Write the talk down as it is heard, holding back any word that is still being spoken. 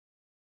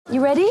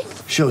You ready?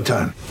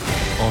 Showtime.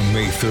 On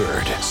May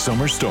 3rd,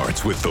 summer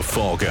starts with The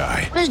Fall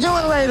Guy. Let's do it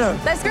later.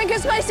 Let's drink a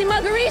spicy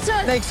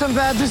margarita. Make some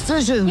bad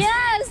decisions.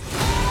 Yes!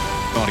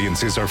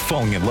 Audiences are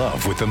falling in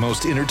love with the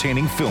most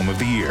entertaining film of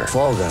the year.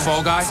 Fall Guy.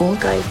 Fall Guy? Fall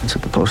Guy. That's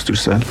what the poster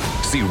said.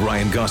 See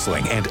Ryan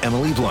Gosling and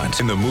Emily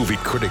Blunt in the movie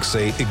critics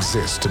say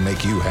exists to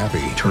make you happy.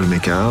 Trying to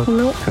make it out?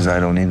 Nope. Because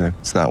I don't either.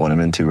 It's not what I'm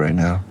into right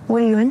now.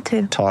 What are you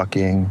into?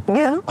 Talking.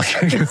 Yeah.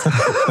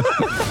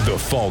 The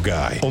Fall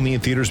Guy. Only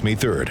in theaters May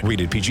 3rd.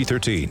 Rated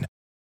PG-13.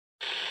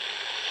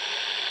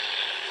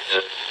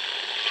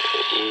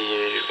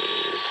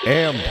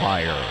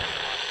 Empire.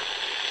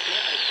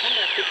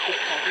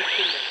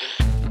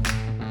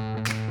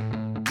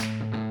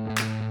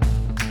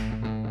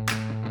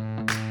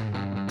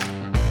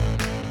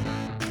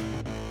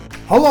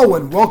 Hello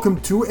and welcome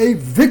to a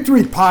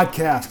Victory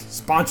Podcast,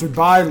 sponsored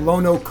by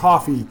Lono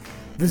Coffee.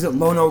 Visit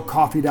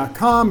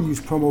lonocoffee.com, use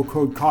promo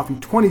code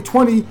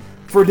COFFEE2020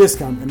 for a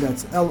discount, and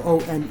that's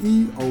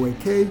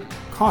LONEOAK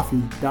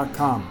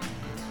coffee.com.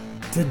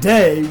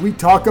 Today we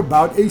talk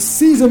about a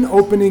season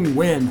opening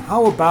win.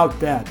 How about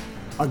that?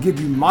 I'll give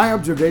you my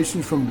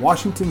observations from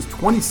Washington's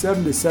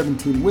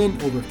 27-17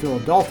 win over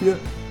Philadelphia,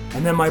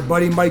 and then my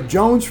buddy Mike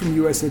Jones from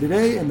USA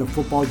Today and the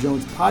Football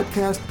Jones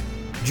podcast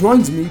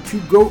joins me to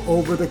go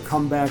over the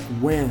comeback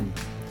win.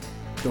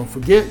 Don't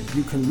forget,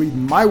 you can read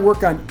my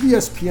work on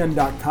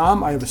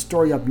ESPN.com. I have a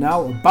story up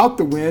now about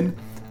the win,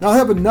 and I'll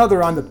have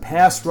another on the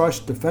pass rush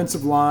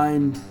defensive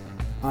line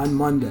on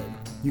Monday.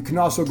 You can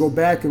also go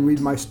back and read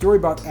my story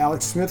about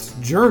Alex Smith's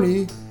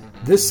journey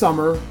this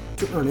summer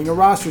to earning a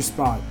roster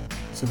spot.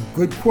 Some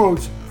good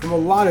quotes from a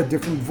lot of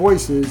different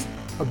voices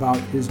about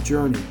his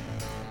journey.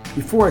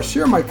 Before I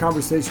share my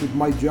conversation with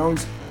Mike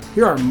Jones,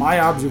 here are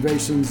my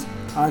observations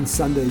on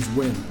Sunday's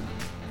win.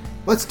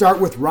 Let's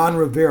start with Ron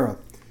Rivera.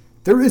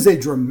 There is a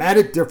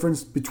dramatic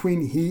difference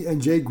between he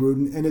and Jay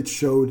Gruden, and it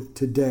showed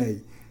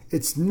today.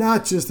 It's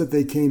not just that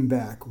they came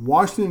back.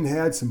 Washington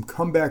had some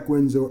comeback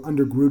wins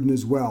under Gruden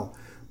as well,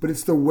 but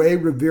it's the way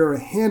Rivera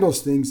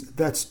handles things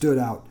that stood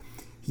out.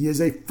 He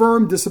is a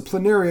firm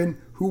disciplinarian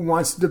who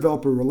wants to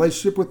develop a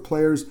relationship with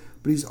players,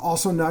 but he's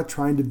also not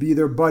trying to be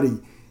their buddy.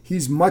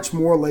 He's much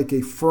more like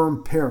a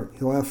firm parent.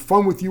 He'll have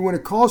fun with you when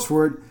it calls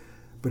for it,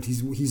 but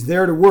he's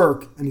there to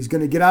work, and he's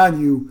going to get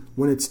on you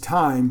when it's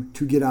time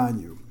to get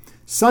on you.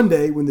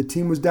 Sunday, when the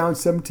team was down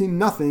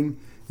 17-0,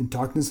 and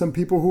talking to some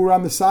people who were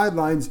on the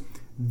sidelines,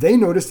 they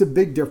noticed a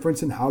big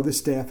difference in how the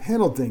staff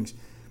handled things.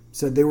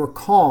 Said they were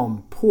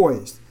calm,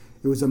 poised.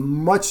 It was a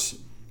much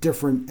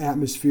different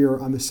atmosphere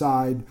on the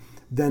side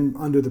than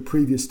under the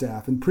previous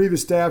staff. And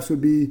previous staffs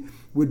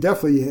would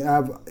definitely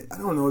have, I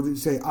don't know, they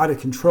say out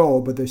of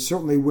control, but they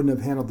certainly wouldn't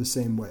have handled the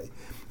same way.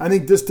 I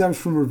think this stems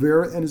from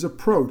Rivera and his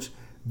approach.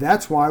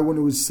 That's why when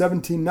it was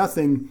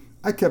 17-0,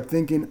 I kept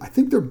thinking, I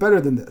think they're better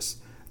than this.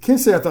 I can't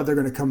say I thought they're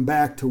going to come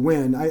back to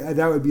win.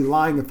 That would be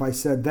lying if I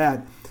said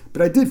that.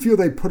 But I did feel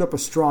they put up a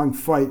strong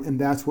fight, and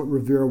that's what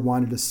Rivera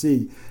wanted to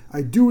see.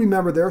 I do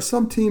remember there are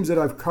some teams that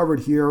I've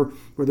covered here,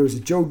 where there was a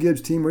Joe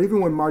Gibbs team, or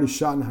even when Marty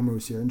Schottenheimer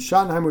was here. And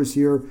Schottenheimer was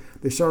here,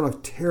 they started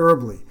off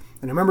terribly.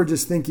 And I remember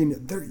just thinking,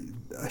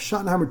 a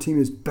Schottenheimer team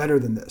is better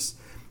than this.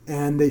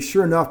 And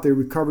sure enough, they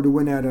recovered to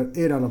win at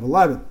 8 out of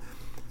 11.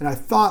 And I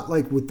thought,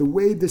 like, with the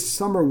way this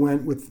summer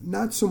went, with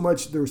not so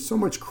much, there was so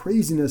much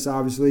craziness,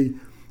 obviously,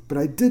 but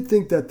I did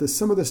think that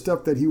some of the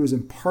stuff that he was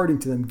imparting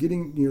to them,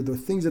 getting, the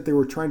things that they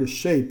were trying to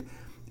shape,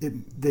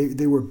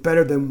 they were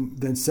better than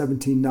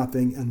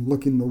 17-0 and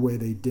looking the way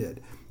they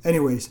did.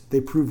 Anyways, they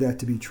proved that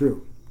to be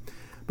true.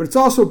 But it's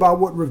also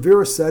about what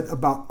Rivera said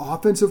about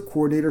offensive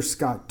coordinator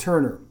Scott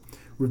Turner.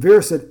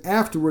 Rivera said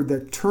afterward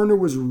that Turner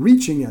was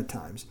reaching at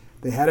times.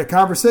 They had a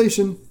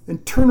conversation,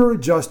 and Turner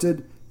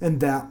adjusted,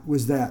 and that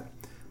was that.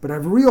 But I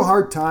have a real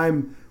hard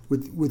time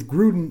with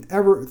Gruden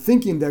ever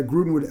thinking that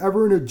Gruden would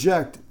ever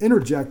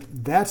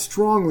interject that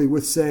strongly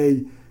with,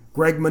 say,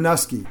 Greg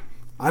Minuski.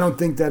 I don't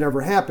think that ever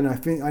happened.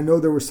 I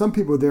know there were some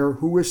people there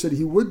who wish that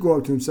he would go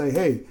up to him and say,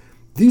 hey,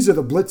 these are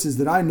the blitzes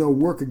that I know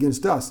work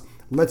against us.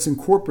 Let's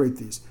incorporate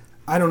these.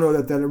 I don't know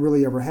that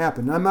really ever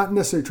happened. And I'm not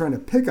necessarily trying to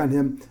pick on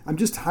him. I'm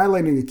just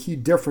highlighting a key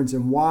difference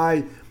in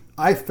why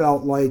I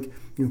felt like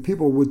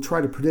people would try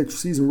to predict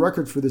season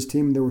records for this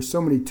team. And there were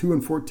so many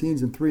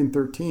 2-14s and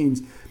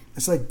 3-13s.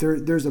 It's like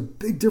there's a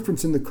big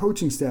difference in the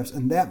coaching staffs,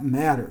 and that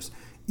matters,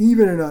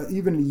 even in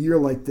a year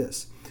like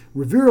this.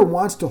 Rivera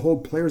wants to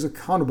hold players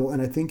accountable,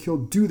 and I think he'll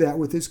do that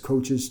with his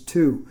coaches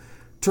too.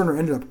 Turner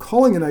ended up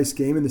calling a nice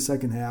game in the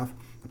second half.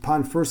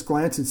 Upon first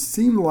glance, it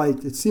seemed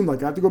like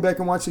I have to go back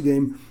and watch the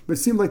game, but it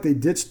seemed like they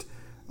ditched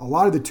a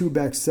lot of the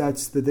two-back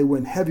sets that they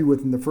went heavy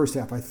with in the first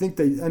half. I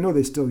know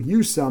they still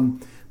used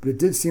some, but it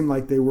did seem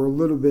like they were a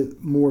little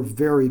bit more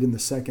varied in the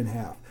second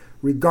half.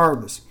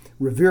 Regardless,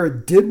 Rivera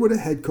did what a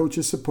head coach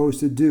is supposed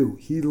to do.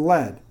 He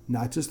led,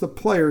 not just the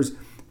players,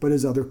 but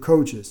his other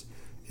coaches.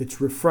 It's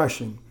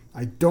refreshing.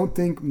 I don't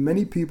think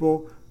many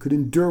people could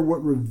endure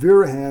what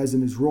Rivera has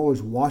in his role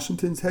as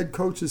Washington's head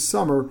coach this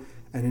summer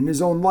and in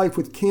his own life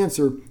with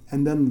cancer,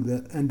 and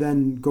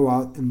then go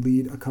out and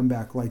lead a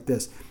comeback like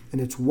this. And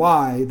it's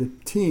why the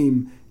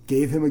team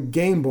gave him a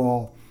game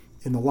ball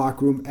in the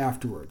locker room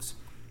afterwards.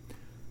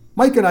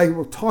 Mike and I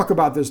will talk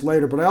about this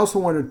later, but I also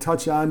wanted to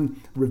touch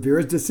on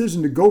Rivera's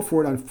decision to go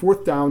for it on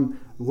 4th down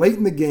late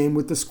in the game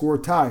with the score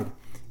tied.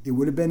 It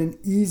would have been an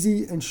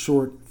easy and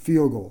short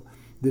field goal.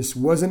 This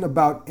wasn't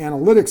about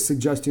analytics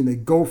suggesting they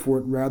go for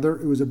it. Rather,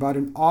 it was about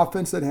an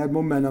offense that had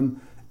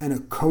momentum and a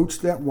coach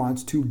that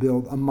wants to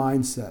build a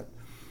mindset.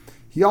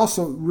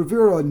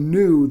 Rivera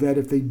knew that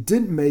if they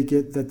didn't make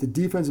it, that the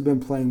defense had been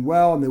playing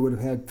well and they would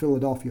have had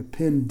Philadelphia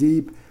pinned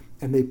deep,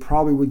 and they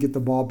probably would get the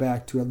ball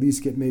back to at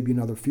least get maybe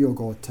another field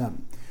goal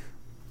attempt.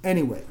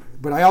 Anyway,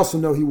 but I also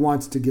know he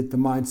wants to get the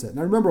mindset. And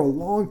I remember a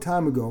long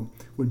time ago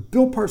when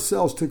Bill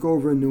Parcells took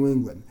over in New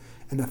England,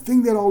 and the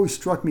thing that always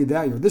struck me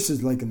that year, this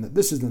is the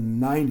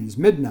 90s,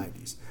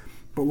 mid-90s,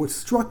 but what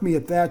struck me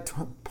at that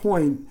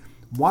point,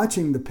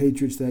 watching the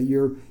Patriots that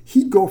year,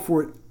 he'd go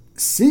for it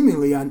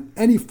seemingly on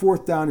any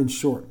 4th down and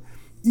short.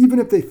 Even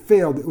if they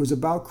failed, it was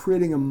about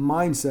creating a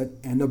mindset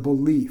and a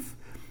belief.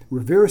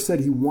 Rivera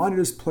said he wanted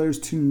his players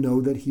to know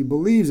that he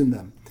believes in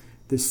them.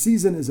 This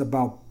season is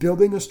about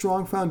building a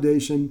strong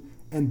foundation,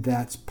 and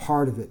that's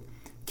part of it.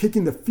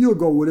 Kicking the field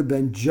goal would have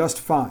been just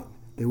fine.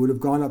 They would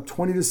have gone up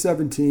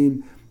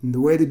 20-17, and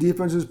the way the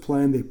defense was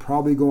playing, they'd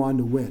probably go on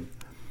to win.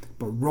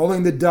 But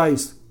rolling the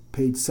dice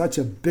paid such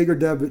a bigger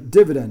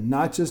dividend,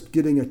 not just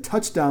getting a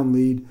touchdown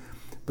lead,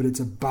 but it's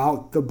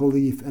about the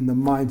belief and the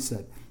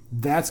mindset.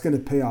 That's going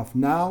to pay off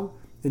now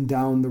and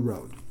down the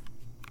road.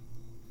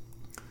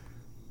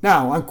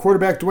 Now, on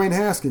quarterback Dwayne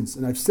Haskins,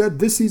 and I've said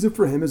this season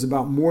for him is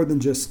about more than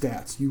just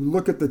stats. You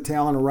look at the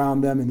talent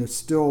around them, and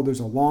there's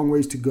a long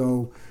ways to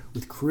go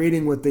with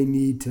creating what they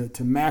need to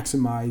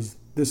maximize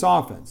this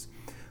offense.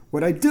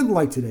 What I did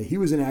like today, he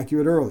was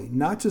inaccurate early,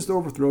 not just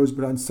overthrows,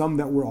 but on some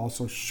that were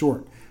also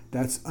short.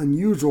 That's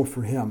unusual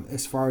for him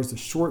as far as the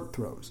short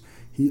throws.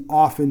 He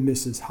often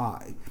misses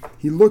high.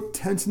 He looked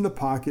tense in the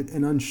pocket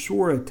and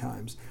unsure at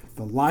times.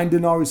 The line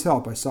didn't always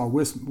help. I saw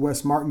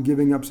Wes Martin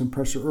giving up some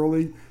pressure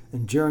early,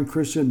 and Jaron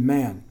Christian,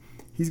 man,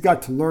 he's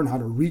got to learn how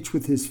to reach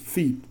with his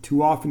feet.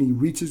 Too often he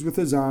reaches with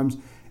his arms,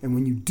 and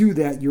when you do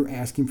that, you're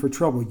asking for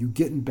trouble. You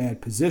get in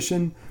bad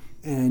position,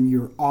 and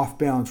you're off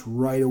balance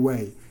right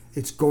away.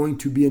 It's going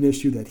to be an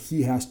issue that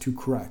he has to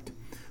correct.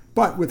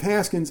 But with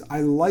Haskins, I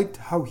liked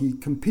how he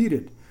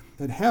competed.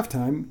 At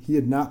halftime, he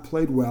had not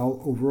played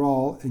well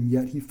overall, and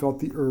yet he felt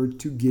the urge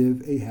to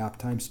give a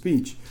halftime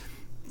speech.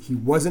 He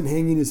wasn't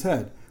hanging his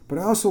head, but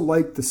I also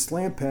liked the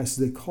slant passes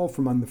they called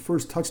from on the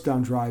first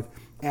touchdown drive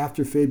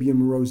after Fabian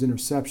Moreau's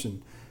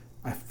interception.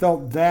 I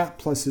felt that,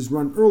 plus his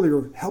run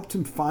earlier, helped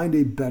him find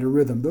a better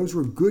rhythm. Those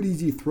were good,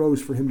 easy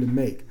throws for him to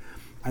make.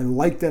 I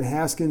like that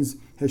Haskins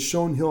has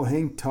shown he'll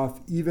hang tough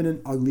even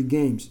in ugly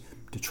games.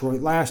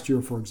 Detroit last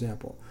year, for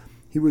example.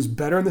 He was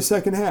better in the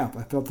second half.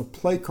 I felt the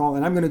play call,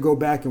 and I'm going to go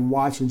back and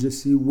watch and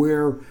just see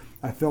where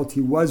I felt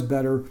he was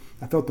better.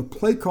 I felt the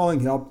play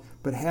calling helped,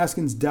 but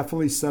Haskins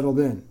definitely settled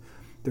in.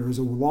 There is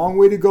a long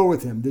way to go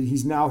with him.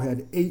 He's now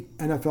had 8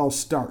 NFL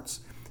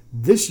starts.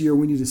 This year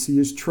we need to see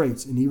his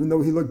traits, and even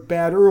though he looked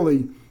bad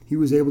early, he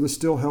was able to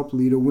still help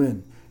lead a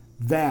win.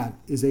 That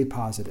is a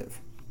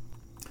positive.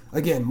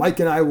 Again, Mike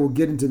and I will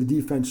get into the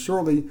defense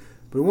shortly,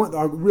 but I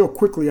want real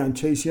quickly on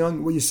Chase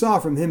Young. What you saw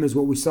from him is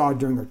what we saw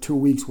during our 2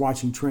 weeks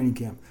watching training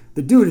camp.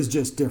 The dude is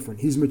just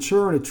different. He's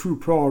mature and a true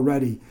pro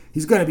already.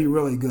 He's going to be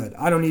really good.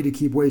 I don't need to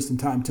keep wasting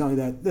time telling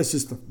you that.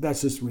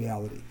 That's just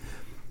reality.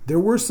 There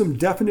were some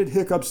definite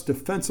hiccups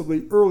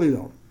defensively early,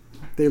 though.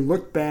 They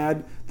looked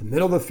bad. The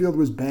middle of the field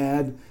was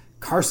bad.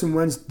 Carson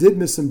Wentz did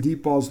miss some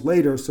deep balls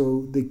later,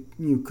 so they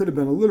could have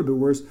been a little bit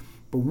worse.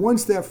 But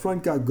once that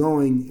front got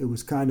going, it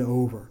was kind of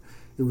over.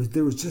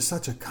 There was just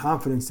such a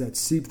confidence that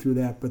seeped through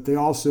that, but they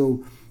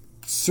also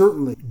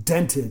certainly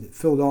dented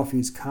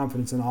Philadelphia's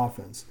confidence in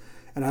offense.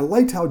 And I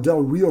liked how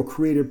Del Rio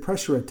created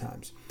pressure at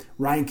times.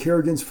 Ryan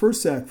Kerrigan's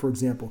first sack, for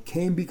example,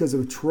 came because of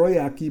a Troy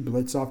Apke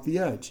blitz off the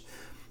edge.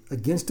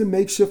 Against a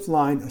makeshift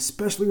line,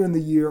 especially in the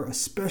year,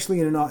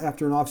 especially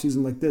after an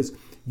offseason like this,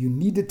 you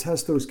need to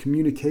test those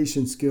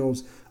communication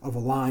skills of a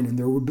line and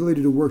their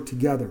ability to work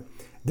together.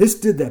 This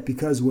did that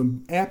because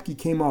when Apke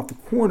came off the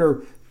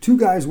corner, 2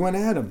 guys went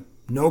at him.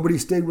 Nobody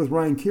stayed with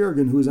Ryan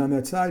Kerrigan, who was on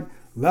that side,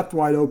 left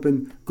wide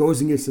open,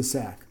 goes and gets the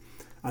sack.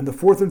 On the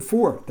 4th and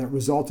 4, that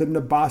resulted in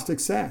a Bostic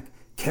sack.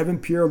 Kevin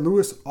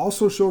Pierre-Louis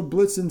also showed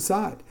blitz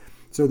inside.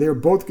 So they were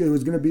both, it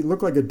was going to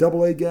look like a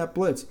double A gap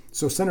blitz.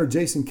 So center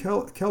Jason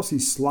Kelsey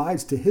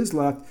slides to his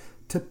left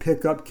to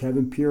pick up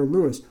Kevin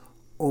Pierre-Louis,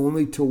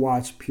 only to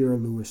watch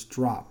Pierre-Louis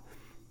drop.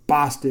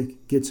 Bostic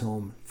gets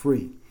home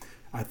free.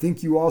 I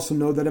think you also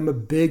know that I'm a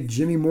big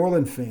Jimmy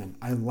Moreland fan.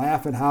 I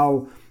laugh at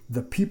how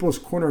the People's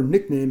Corner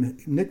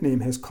nickname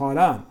has caught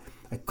on.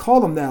 I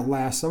called him that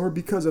last summer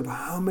because of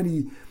how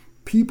many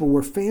people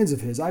were fans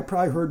of his. I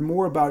probably heard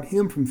more about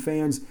him from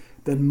fans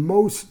than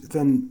what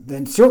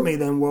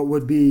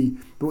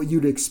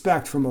you'd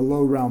expect from a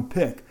low round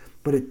pick.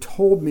 But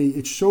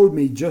it showed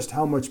me just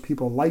how much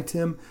people liked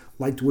him,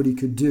 liked what he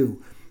could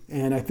do.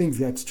 And I think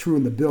that's true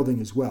in the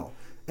building as well.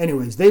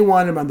 Anyways, they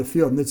want him on the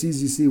field, and it's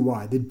easy to see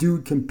why. The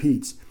dude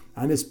competes.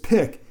 On his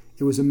pick,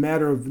 It was a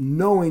matter of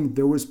knowing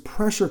there was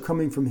pressure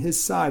coming from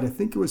his side. I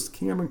think it was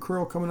Cameron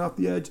Curl coming off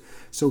the edge,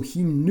 so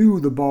he knew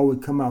the ball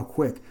would come out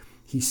quick.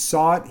 He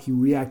saw it. He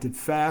reacted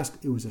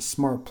fast. It was a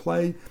smart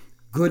play,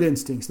 good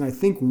instincts. And I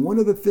think one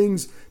of the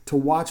things to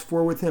watch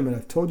for with him, and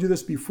I've told you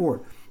this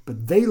before,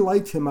 but they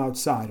liked him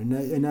outside.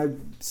 And I've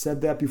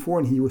said that before,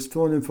 and he was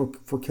filling in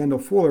for Kendall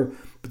Fuller.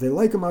 But they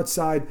like him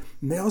outside.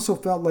 And they also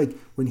felt like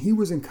when he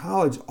was in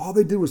college, all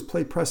they did was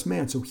play press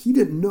man. So he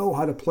didn't know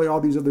how to play all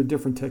these other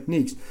different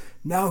techniques.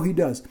 Now he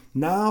does.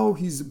 Now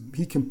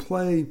he can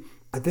play,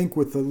 I think,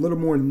 with a little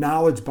more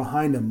knowledge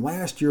behind him.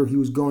 Last year, he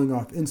was going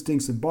off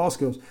instincts and ball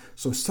skills.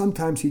 So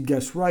sometimes he'd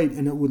guess right,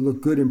 and it would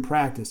look good in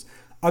practice.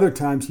 Other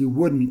times he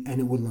wouldn't, and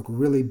it would look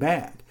really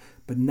bad.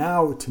 But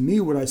now, to me,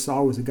 what I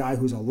saw was a guy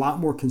who's a lot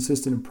more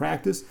consistent in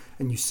practice,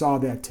 and you saw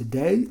that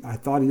today. I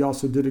thought he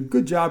also did a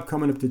good job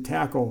coming up to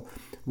tackle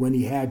when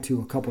he had to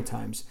a couple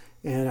times.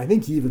 And I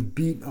think he even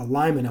beat a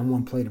lineman on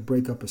one play to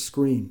break up a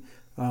screen.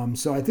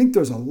 So I think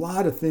there's a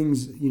lot of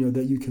things,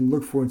 that you can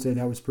look for and say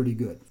that was pretty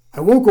good.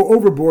 I won't go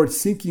overboard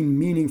seeking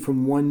meaning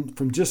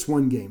from just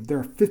one game. There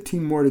are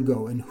 15 more to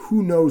go, and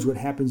who knows what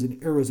happens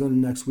in Arizona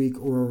next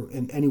week or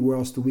in anywhere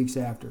else the weeks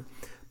after.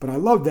 But I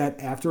love that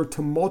after a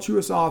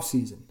tumultuous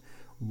offseason,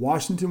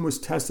 Washington was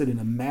tested in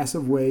a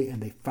massive way,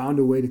 and they found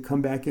a way to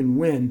come back and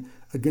win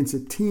against a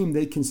team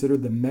they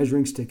considered the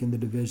measuring stick in the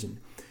division.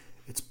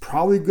 It's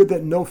probably good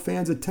that no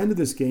fans attended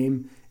this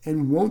game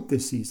and won't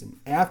this season.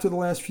 After the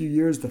last few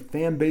years, the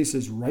fan base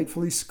is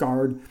rightfully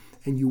scarred,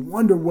 and you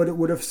wonder what it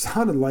would have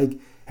sounded like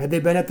had they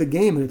been at the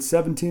game and it's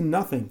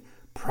 17-0.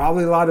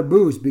 Probably a lot of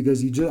boos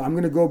because I'm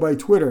going to go by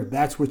Twitter.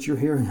 That's what you're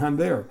hearing on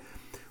there.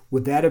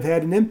 Would that have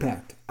had an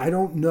impact? I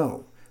don't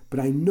know. But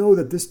I know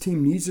that this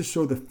team needs to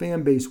show the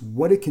fan base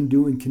what it can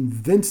do and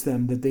convince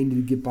them that they need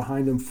to get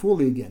behind them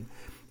fully again.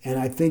 And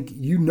I think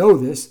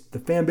this, the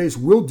fan base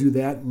will do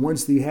that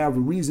once they have a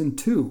reason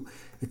to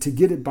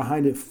get it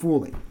behind it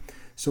fully.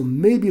 So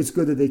maybe it's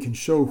good that they can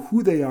show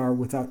who they are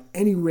without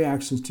any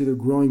reactions to their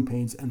growing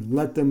pains and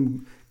let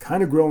them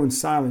kind of grow in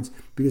silence,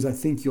 because I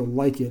think you'll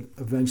like it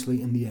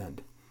eventually in the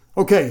end.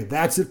 Okay,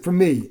 that's it from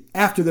me.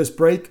 After this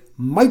break,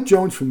 Mike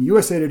Jones from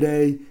USA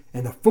Today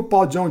and the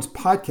Football Jones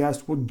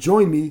podcast will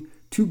join me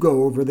to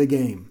go over the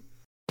game.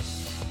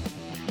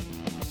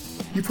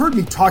 You've heard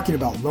me talking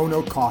about Lone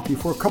Oak Coffee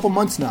for a couple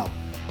months now.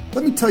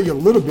 Let me tell you a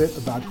little bit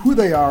about who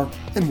they are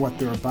and what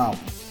they're about.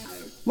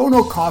 Lone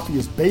Oak Coffee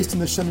is based in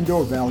the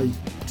Shenandoah Valley,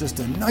 just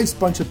a nice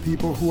bunch of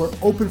people who are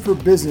open for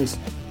business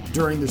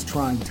during this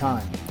trying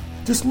time.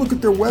 Just look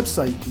at their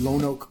website,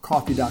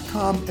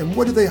 loneoakcoffee.com, and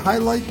what do they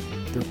highlight?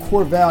 Their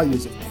core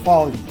values of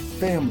quality,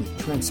 family,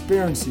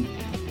 transparency.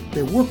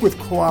 They work with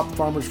co-op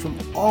farmers from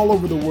all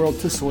over the world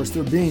to source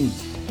their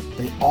beans.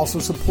 They also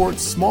support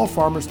small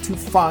farmers to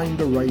find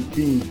the right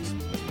beans.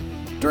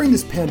 During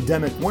this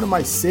pandemic, one of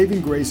my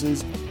saving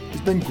graces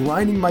has been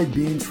grinding my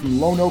beans from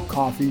Lone Oak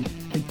Coffee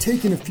and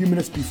taking a few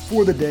minutes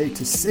before the day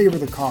to savor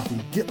the coffee,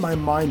 get my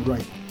mind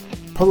right.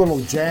 Put a little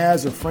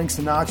jazz or Frank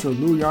Sinatra or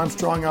Louis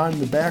Armstrong on in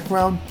the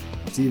background,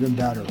 it's even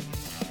better.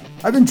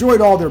 I've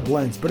enjoyed all their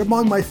blends, but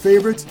among my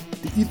favorites,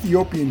 the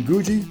Ethiopian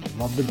Guji,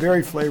 love the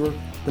berry flavor,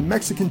 the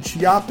Mexican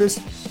Chiapas,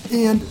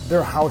 and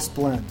their house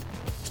blend.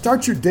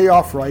 Start your day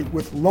off right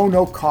with Lone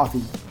Oak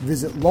Coffee.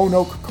 Visit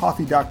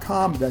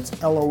loneoakcoffee.com, that's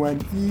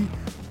LONEOAK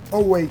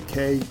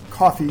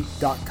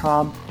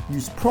coffee.com.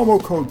 Use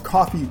promo code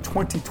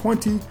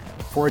COFFEE2020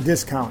 for a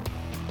discount.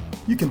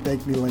 You can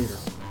thank me later.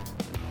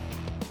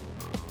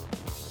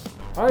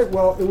 All right,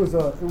 well, it was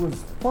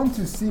fun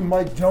to see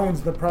Mike Jones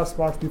in the press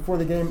box before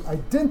the game. I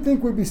didn't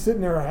think we'd be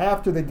sitting there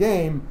after the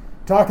game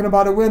talking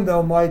about a win,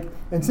 though, Mike.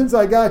 And since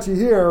I got you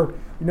here,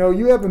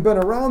 you haven't been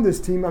around this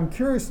team. I'm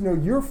curious to know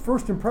your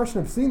first impression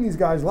of seeing these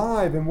guys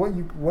live and what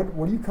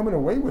are you coming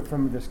away with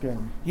from this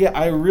game? Yeah,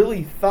 I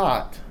really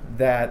thought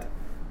that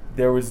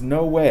there was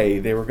no way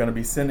they were going to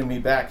be sending me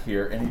back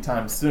here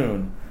anytime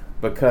soon,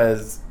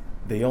 because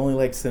they only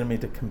like sending me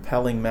to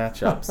compelling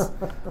matchups.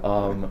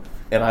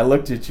 And I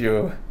looked at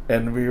you,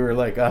 and we were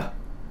like,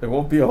 there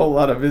won't be a whole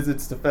lot of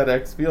visits to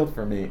FedEx Field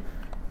for me.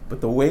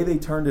 But the way they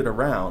turned it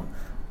around,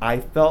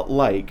 I felt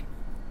like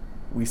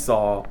we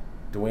saw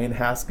Dwayne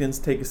Haskins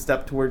take a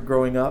step toward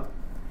growing up,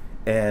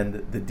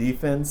 and the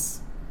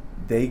defense,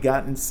 they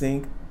got in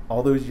sync,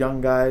 all those young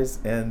guys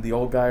and the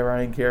old guy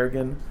Ryan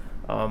Kerrigan.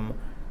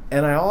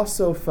 And I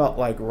also felt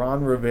like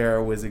Ron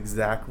Rivera was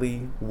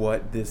exactly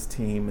what this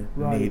team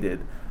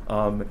needed.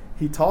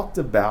 He talked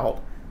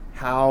about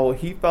how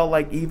he felt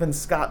like even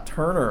Scott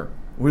Turner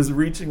was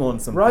reaching on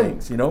some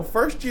things.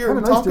 First year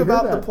we talk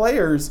about the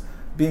players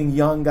being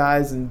young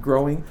guys and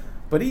growing.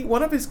 But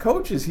one of his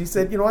coaches, he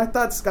said, I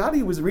thought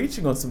Scotty was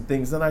reaching on some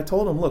things. And I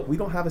told him, look, we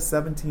don't have a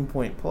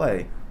 17-point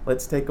play.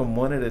 Let's take them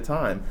one at a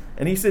time.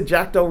 And he said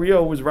Jack Del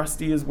Rio was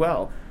rusty as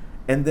well.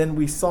 And then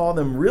we saw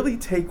them really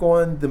take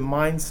on the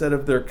mindset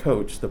of their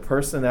coach, the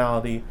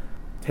personality,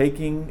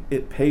 taking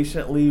it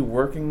patiently,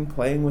 working,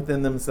 playing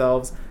within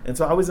themselves. And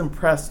so I was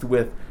impressed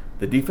with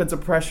the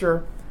defensive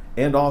pressure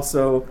and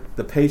also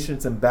the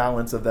patience and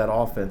balance of that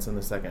offense in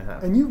the second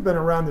half. And you've been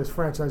around this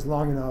franchise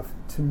long enough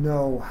to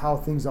know how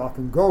things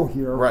often go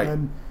here. Right.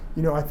 And,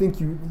 I think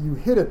you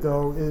hit it,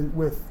 though,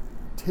 with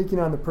taking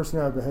on the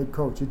personality of a head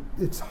coach.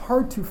 It's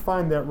hard to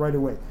find that right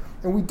away.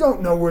 And we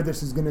don't know where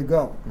this is going to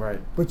go. Right.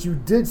 But you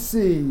did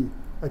see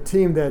a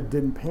team that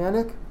didn't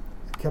panic,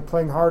 kept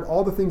playing hard,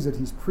 all the things that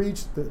he's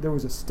preached, that there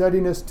was a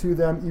steadiness to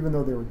them, even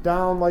though they were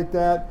down like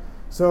that.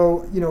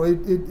 So,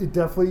 it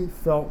definitely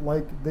felt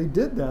like they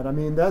did that. I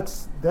mean,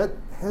 that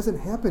hasn't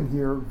happened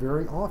here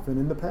very often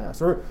in the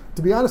past. Or,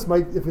 to be honest,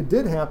 Mike, if it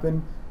did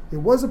happen, it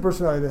was the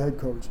personality of the head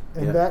coach,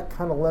 and that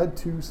kind of led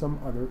to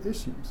some other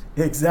issues.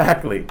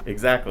 Exactly.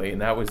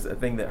 And that was a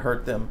thing that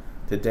hurt them.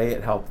 Today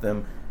it helped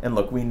them. And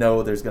look, we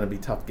know there's going to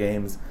be tough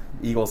games.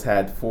 The Eagles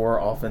had 4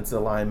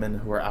 offensive linemen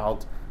who are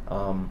out,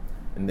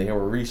 and they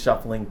were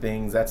reshuffling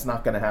things. That's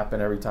not going to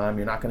happen every time.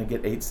 You're not going to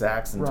get 8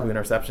 sacks and 2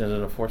 interceptions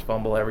and a forced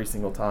fumble every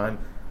single time.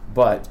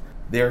 But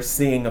they're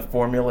seeing a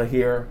formula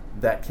here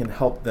that can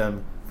help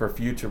them for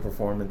future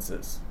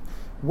performances.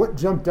 What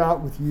jumped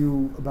out with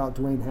you about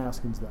Dwayne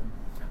Haskins then?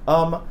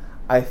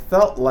 I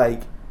felt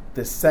like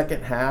the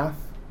second half,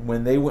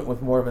 when they went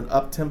with more of an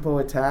up-tempo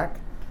attack,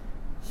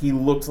 he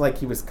looked like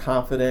he was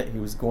confident. He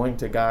was going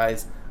to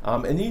guys.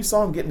 And you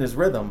saw him getting his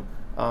rhythm.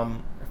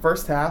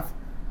 First half,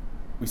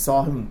 we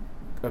saw him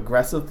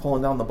aggressive,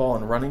 pulling down the ball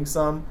and running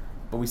some.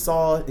 But we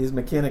saw his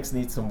mechanics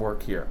need some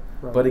work here.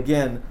 Right. But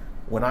again,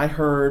 when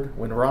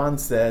Ron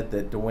said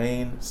that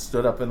Dwayne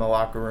stood up in the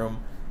locker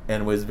room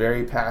and was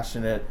very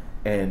passionate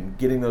and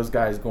getting those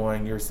guys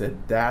going, you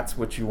said that's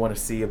what you want to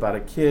see about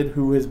a kid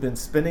who has been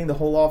spending the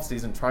whole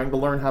offseason trying to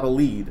learn how to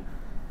lead.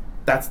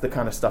 That's the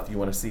kind of stuff you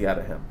want to see out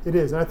of him. It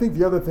is. And I think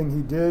the other thing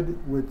he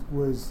did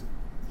was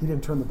he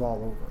didn't turn the ball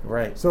over.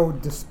 Right. So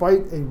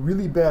despite a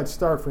really bad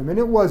start for him, and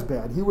it was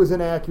bad, he was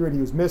inaccurate,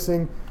 he was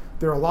missing.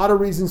 There are a lot of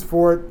reasons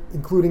for it,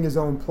 including his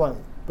own play.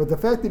 But the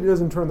fact that he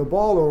doesn't turn the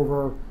ball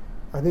over,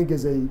 I think,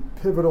 is a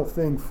pivotal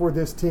thing for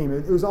this team.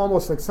 It was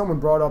almost like someone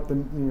brought up, it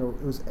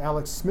was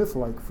Alex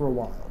Smith-like for a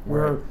while,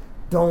 where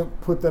don't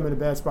put them in a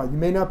bad spot. You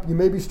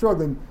may be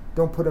struggling,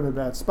 don't put them in a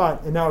bad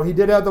spot. And now he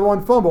did have the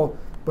one fumble,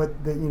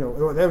 but that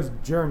was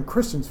Jaron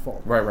Christian's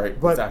fault. Right,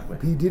 but exactly.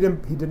 He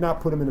did not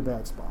put him in a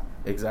bad spot.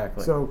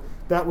 Exactly. So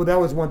that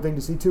was one thing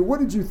to see too. What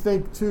did you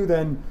think too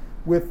then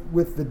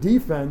with the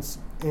defense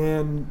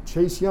and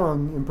Chase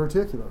Young in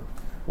particular?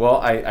 Well,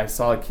 I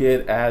saw a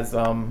kid, as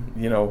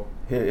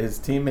his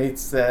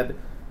teammates said,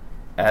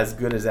 as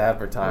good as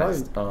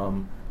advertised.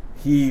 Right.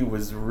 He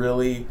was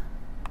really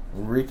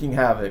wreaking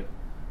havoc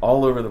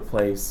all over the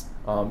place,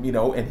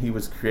 and he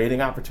was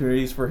creating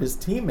opportunities for his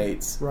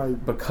teammates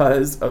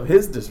because of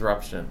his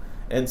disruption.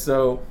 And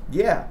so,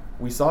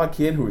 we saw a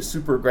kid who was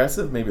super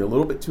aggressive, maybe a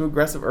little bit too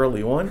aggressive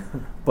early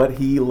on, but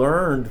he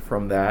learned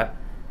from that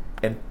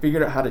and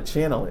figured out how to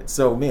channel it.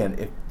 So, man,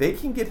 if they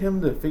can get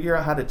him to figure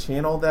out how to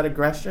channel that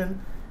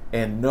aggression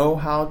and know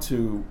how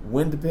to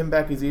when to pin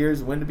back his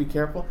ears, when to be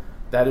careful,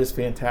 that is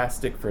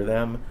fantastic for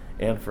them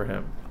and for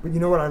him. But you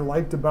know what I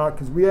liked about,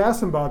 because we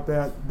asked him about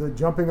that, the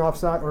jumping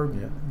offside or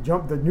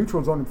the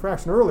neutral zone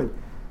infraction early,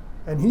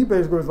 and he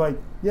basically was like,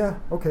 yeah,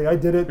 okay, I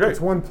did it. Right. It's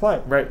one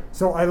play. Right.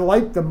 So I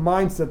like the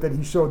mindset that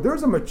he showed.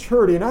 There's a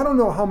maturity, and I don't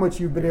know how much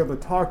you've been able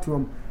to talk to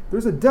him.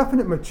 There's a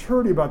definite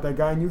maturity about that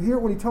guy, and you hear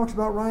it when he talks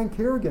about Ryan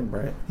Kerrigan.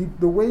 Right.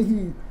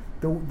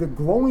 The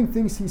glowing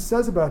things he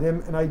says about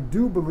him, and I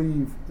do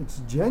believe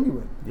it's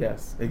genuine.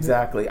 Yes,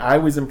 exactly. I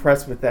was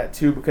impressed with that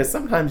too, because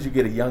sometimes you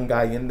get a young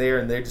guy in there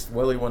and they just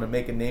really want to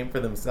make a name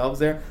for themselves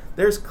there.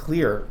 There's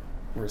clear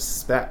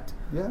respect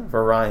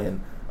for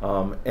Ryan,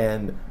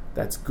 and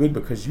that's good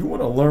because you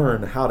want to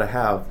learn how to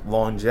have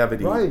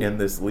longevity in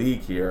this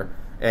league here.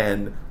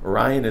 And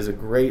Ryan is a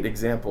great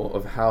example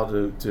of how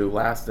to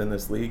last in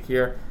this league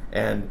here.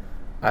 And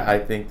I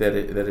think that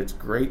it's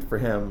great for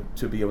him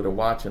to be able to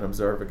watch and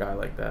observe a guy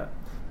like that.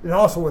 And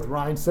also with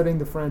Ryan setting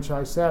the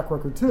franchise sack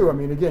record too. I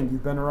mean, again,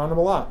 you've been around him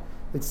a lot.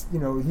 It's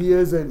he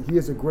is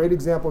a great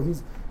example.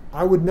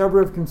 I've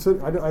never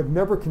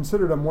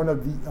considered him one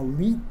of the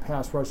elite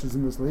pass rushers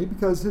in this league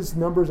because his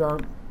numbers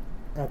aren't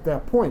at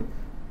that point.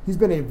 He's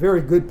been a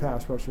very good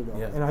pass rusher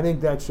though, and I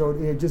think that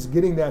showed. Just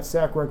getting that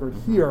sack record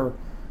here,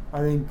 I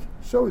think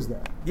shows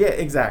that. Yeah,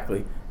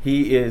 exactly.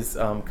 He is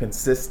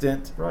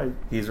consistent. Right.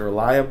 He's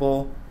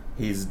reliable.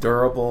 He's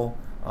durable.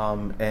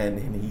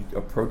 And he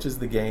approaches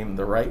the game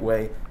the right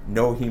way.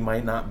 No, he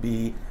might not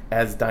be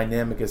as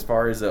dynamic as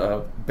far as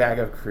a bag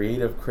of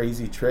creative,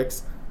 crazy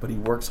tricks, but he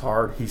works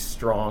hard. He's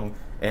strong,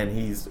 and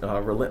he's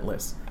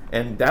relentless.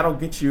 And that'll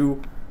get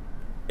you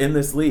in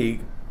this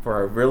league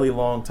for a really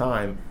long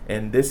time.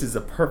 And this is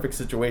a perfect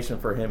situation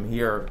for him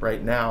here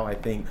right now, I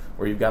think,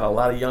 where you've got a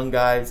lot of young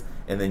guys,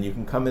 and then you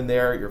can come in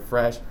there, you're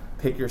fresh,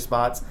 pick your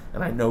spots,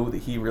 and I know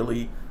that he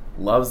really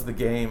loves the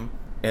game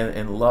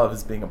and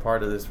loves being a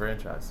part of this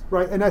franchise.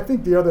 Right, and I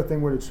think the other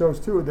thing what it shows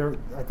too,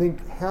 I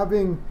think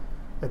having,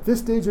 at this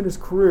stage in his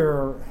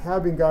career,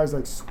 having guys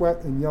like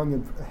Sweat and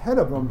Young ahead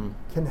of him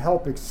can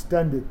help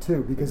extend it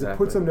too, because it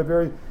puts him in a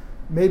very,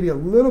 maybe a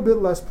little bit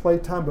less play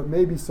time, but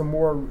maybe some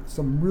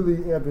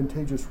really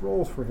advantageous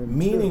roles for him.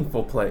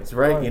 Meaningful plays,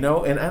 right? You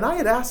know, and I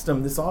had asked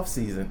him this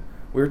offseason.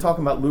 We were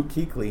talking about Luke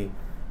Kuechly,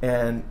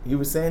 and he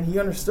was saying he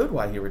understood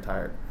why he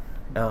retired.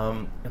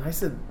 And I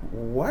said,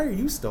 why are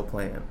you still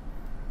playing?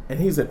 And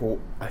he's like, well,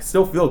 I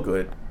still feel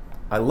good.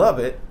 I love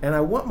it, and I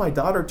want my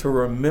daughter to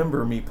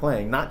remember me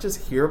playing, not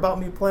just hear about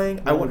me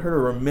playing. I want her to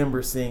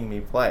remember seeing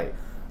me play.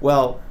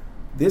 Well,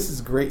 this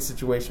is a great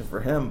situation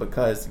for him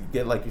because,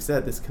 like you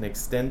said, this can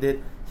extend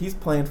it. He's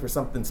playing for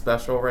something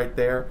special right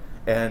there,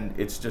 and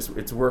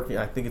it's working.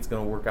 I think it's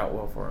going to work out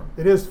well for him.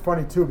 It is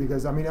funny, too,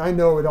 because, I mean, I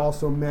know it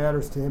also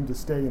matters to him to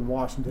stay in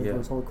Washington for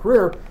his whole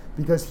career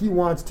because he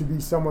wants to be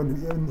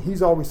someone, and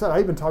he's always said, I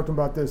even talked to him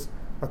about this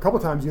a couple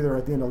times, either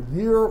at the end of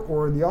the year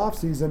or in the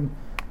offseason,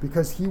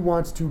 because he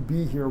wants to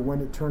be here when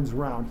it turns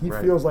around. He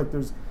feels like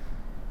there's,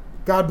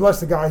 God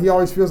bless the guy, he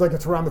always feels like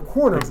it's around the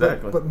corner.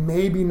 Exactly. But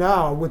maybe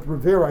now with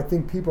Rivera, I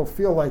think people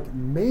feel like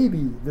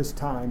maybe this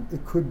time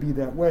it could be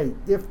that way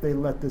if they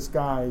let this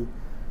guy,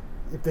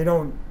 if they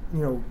don't,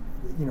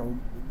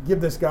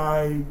 give this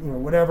guy,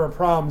 whatever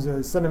problems,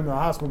 send him to the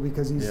hospital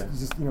because he's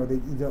just,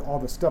 all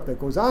the stuff that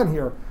goes on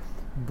here.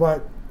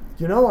 But,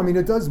 I mean,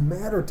 it does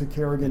matter to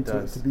Kerrigan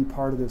to be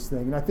part of this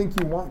thing. And I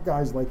think you want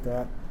guys like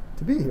that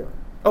to be here.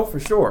 Oh,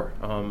 for sure.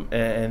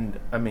 And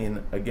I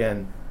mean,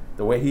 again,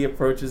 the way he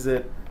approaches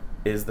it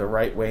is the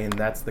right way, and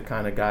that's the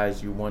kind of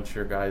guys you want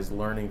your guys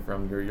learning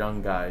from, your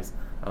young guys.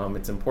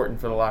 It's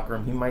important for the locker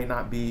room. He might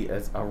not be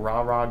as a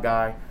rah-rah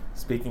guy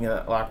speaking in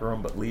that locker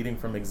room, but leading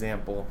from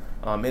example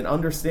and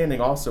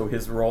understanding also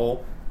his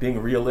role, being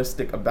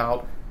realistic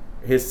about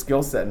his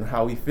skill set and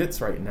how he fits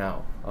right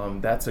now.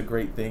 That's a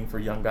great thing for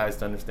young guys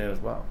to understand as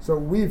well. So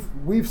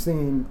we've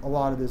seen a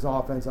lot of this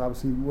offense,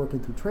 obviously working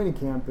through training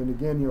camp, and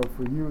again,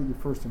 for you, your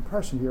first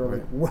impression here,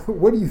 like,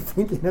 what are you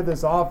thinking of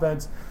this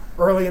offense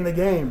early in the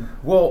game?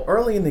 Well,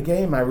 early in the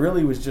game, I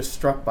really was just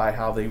struck by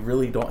how they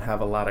really don't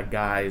have a lot of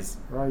guys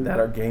that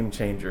are game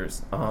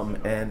changers,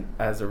 and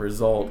as a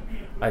result,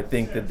 I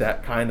think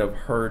that kind of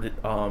hurt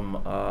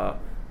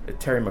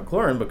Terry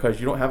McLaurin because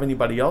you don't have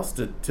anybody else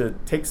to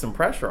take some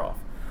pressure off.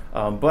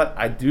 But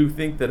I do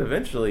think that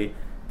eventually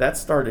that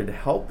started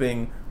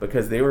helping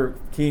because they were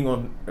keying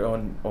on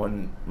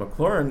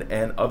McLaurin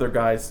and other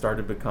guys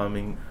started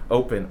becoming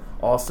open.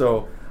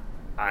 Also,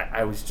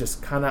 I was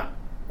just kind of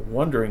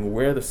wondering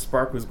where the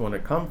spark was going to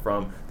come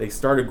from. They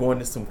started going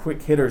to some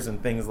quick hitters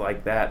and things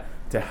like that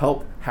to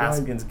help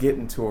Haskins get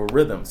into a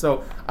rhythm.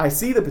 So I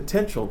see the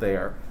potential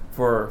there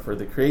for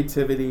the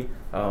creativity,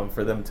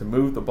 for them to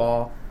move the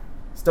ball.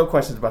 Still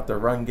questions about their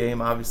run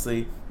game,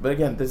 obviously. But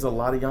again, there's a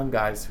lot of young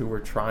guys who are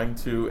trying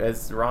to,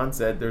 as Ron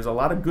said, there's a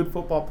lot of good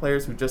football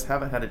players who just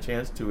haven't had a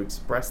chance to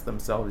express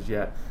themselves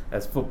yet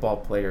as football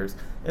players.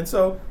 And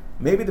so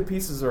maybe the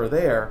pieces are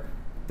there.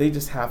 They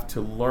just have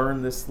to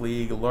learn this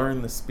league,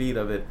 learn the speed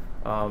of it.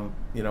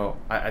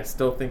 I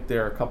still think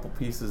they're a couple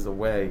pieces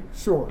away.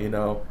 Sure.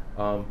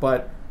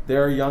 But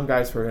there are young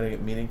guys who are going to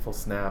get meaningful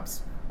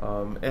snaps.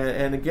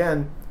 And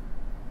again,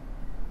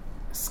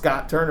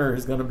 Scott Turner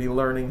is going to be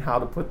learning how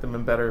to put them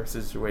in better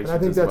situations. And I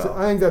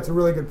think that's a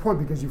really good point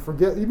because you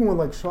forget, even when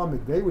like Sean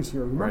McVay was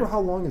here, remember how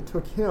long it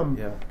took him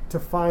to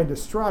find a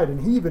stride,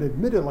 and he even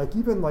admitted,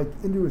 even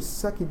into his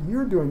second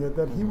year doing it,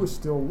 that he was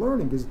still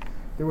learning because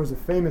there was a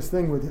famous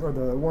thing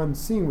the one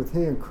scene with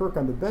he and Kirk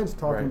on the bench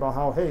talking about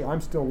how, hey, I'm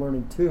still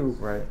learning too.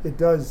 Right. It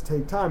does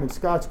take time, and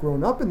Scott's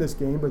grown up in this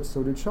game, but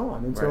so did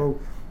Sean, and so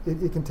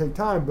it can take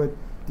time. But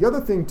the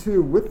other thing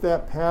too with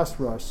that pass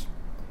rush,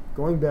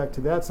 going back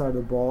to that side of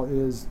the ball,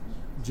 is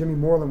Jimmy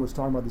Moreland was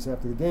talking about this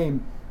after the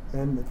game,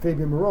 and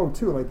Fabian Moreau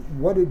too, like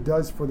what it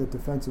does for the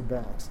defensive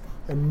backs.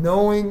 And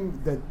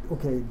knowing that,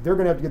 okay, they're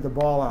going to have to get the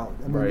ball out.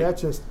 I mean,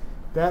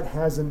 that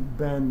hasn't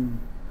been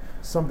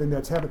something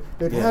that's happened.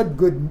 They've had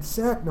good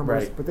sack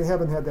numbers, but they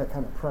haven't had that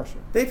kind of pressure.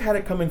 They've had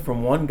it coming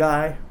from one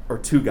guy or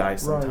two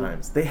guys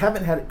sometimes. They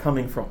haven't had it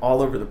coming from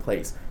all over the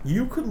place.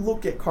 You could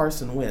look at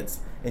Carson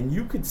Wentz, and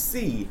you could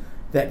see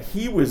that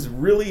he was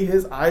really,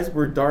 his eyes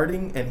were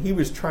darting, and he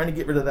was trying to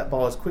get rid of that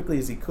ball as quickly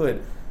as he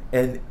could,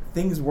 and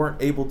things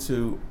weren't able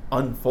to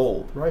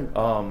unfold. Right.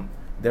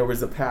 There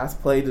was a pass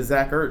play to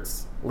Zach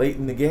Ertz late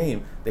in the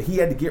game that he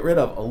had to get rid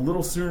of a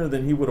little sooner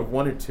than he would have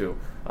wanted to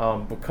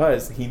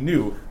because he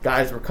knew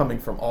guys were coming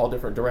from all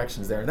different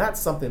directions there. And that's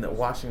something that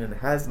Washington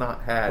has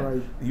not had.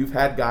 Right. You've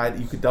had guys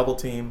that you could double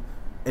team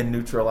and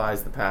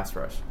neutralize the pass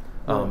rush.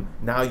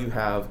 Now you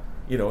have,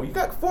 you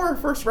got 4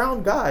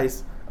 first-round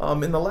guys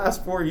in the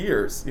last 4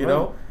 years, you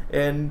know,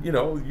 and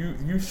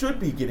you should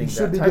be getting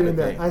that type of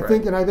thing.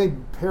 I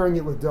think pairing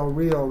it with Del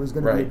Rio is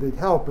going to be a big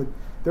help. But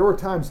there were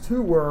times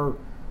too where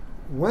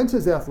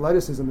Wentz's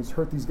athleticism has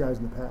hurt these guys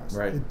in the past.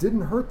 Right. It didn't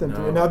hurt them.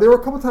 No. Now there were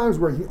a couple times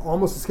where he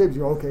almost escaped.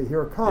 You go, okay,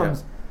 here it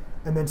comes,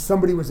 and then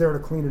somebody was there to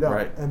clean it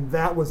up, and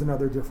that was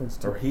another difference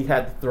too. Or he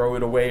had to throw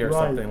it away or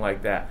something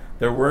like that.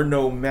 There were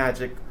no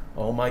magic,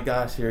 oh my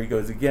gosh, here he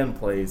goes again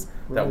plays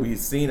that we've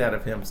seen out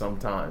of him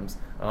sometimes.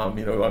 I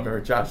remember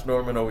Josh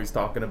Norman always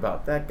talking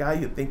about that guy,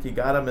 you think you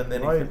got him, and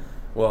then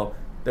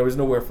there was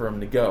nowhere for him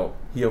to go.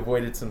 He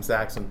avoided some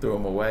sacks and threw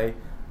them away,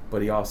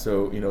 but he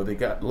also, they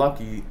got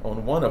lucky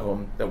on one of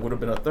them that would have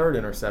been a third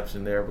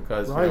interception there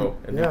because,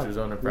 an neutral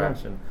zone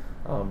infraction.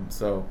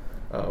 So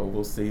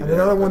we'll see. And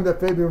another one that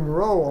Fabian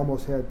Moreau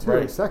almost had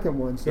too, the second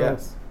one. So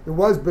it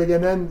was big.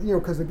 And then,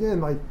 because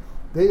again, like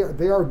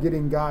they are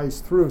getting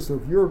guys through. So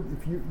if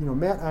you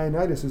Matt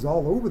Ioannidis is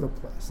all over the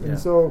place. And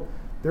so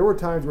there were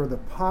times where the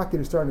pocket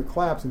is starting to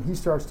collapse and he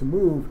starts to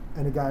move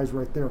and the guy's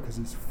right there because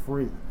he's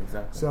free.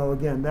 Exactly. So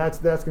again, that's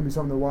going to be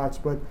something to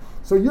watch. But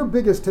so your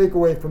biggest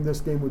takeaway from this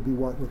game would be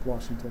what with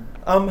Washington?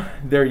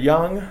 They're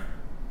young.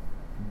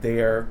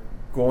 They're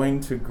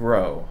going to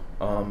grow.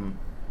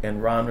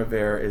 And Ron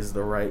Rivera is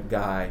the right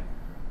guy.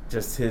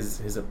 Just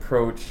his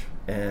approach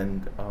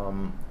and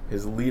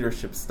his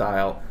leadership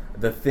style.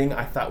 The thing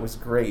I thought was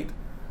great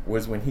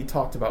was when he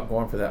talked about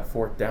going for that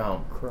fourth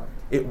down. Correct.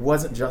 It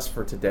wasn't just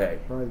for today.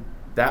 Right.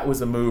 That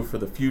was a move for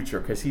the future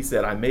because he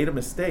said, I made a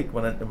mistake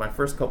in my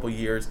first couple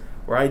years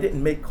where I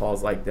didn't make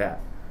calls like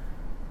that.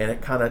 And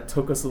it kind of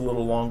took us a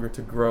little longer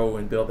to grow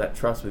and build that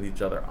trust with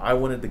each other. I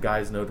wanted the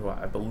guys to know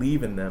I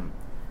believe in them.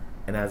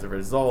 And as a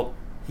result,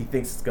 he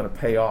thinks it's going to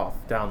pay off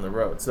down the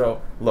road.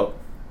 So, look,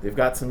 they've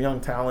got some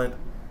young talent.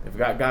 They've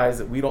got guys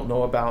that we don't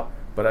know about.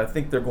 But I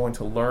think they're going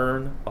to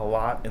learn a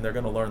lot, and they're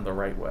going to learn the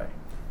right way.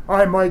 All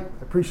right, Mike.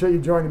 Appreciate you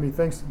joining me.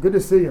 Thanks. Good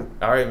to see you.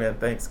 All right, man.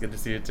 Thanks. Good to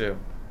see you, too.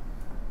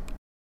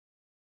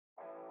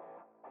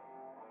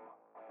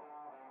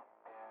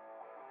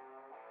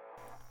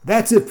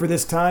 That's it for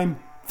this time.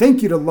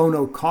 Thank you to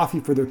Lono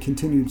Coffee for their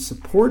continued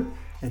support,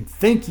 and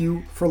thank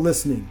you for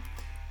listening.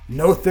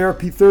 No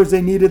Therapy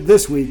Thursday needed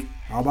this week.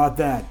 How about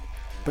that?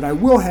 But I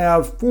will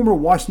have former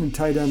Washington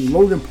tight end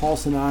Logan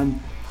Paulson on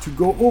to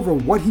go over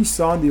what he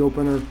saw in the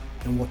opener,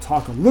 and we'll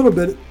talk a little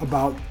bit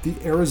about the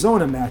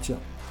Arizona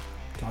matchup.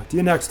 Talk to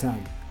you next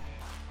time.